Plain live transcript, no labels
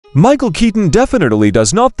Michael Keaton definitely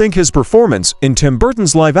does not think his performance in Tim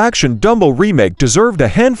Burton's live-action Dumbo remake deserved a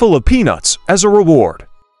handful of peanuts as a reward.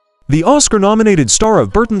 The Oscar-nominated star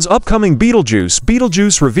of Burton's upcoming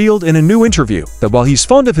Beetlejuice revealed in a new interview that while he's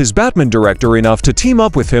fond of his Batman director enough to team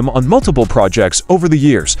up with him on multiple projects over the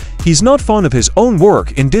years, he's not fond of his own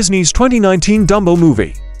work in Disney's 2019 Dumbo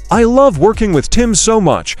movie. "I love working with Tim so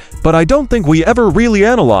much, but I don't think we ever really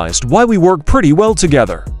analyzed why we work pretty well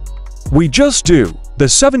together. We just do," the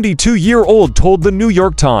 72-year-old told the New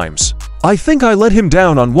York Times. "I think I let him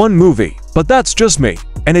down on one movie, but that's just me,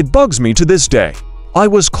 and it bugs me to this day. I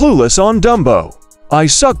was clueless on Dumbo. I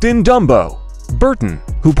sucked in Dumbo." Burton,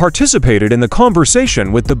 who participated in the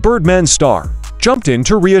conversation with the Birdman star, jumped in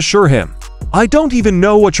to reassure him. "I don't even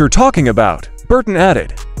know what you're talking about," Burton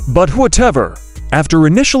added. "But whatever." After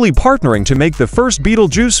initially partnering to make the first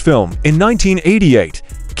Beetlejuice film in 1988,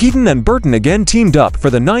 Keaton and Burton again teamed up for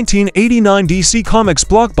the 1989 DC Comics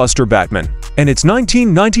blockbuster Batman and its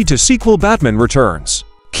 1992 sequel Batman Returns.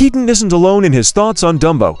 Keaton isn't alone in his thoughts on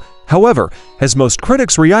Dumbo, however, as most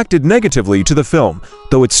critics reacted negatively to the film,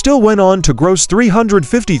 though it still went on to gross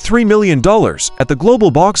 $353 million at the global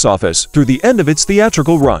box office through the end of its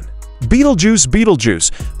theatrical run.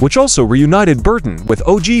 Beetlejuice, which also reunited Burton with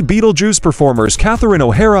OG Beetlejuice performers Catherine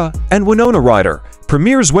O'Hara and Winona Ryder,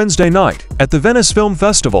 premieres Wednesday night at the Venice Film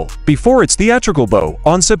Festival before its theatrical bow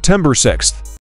on September 6th.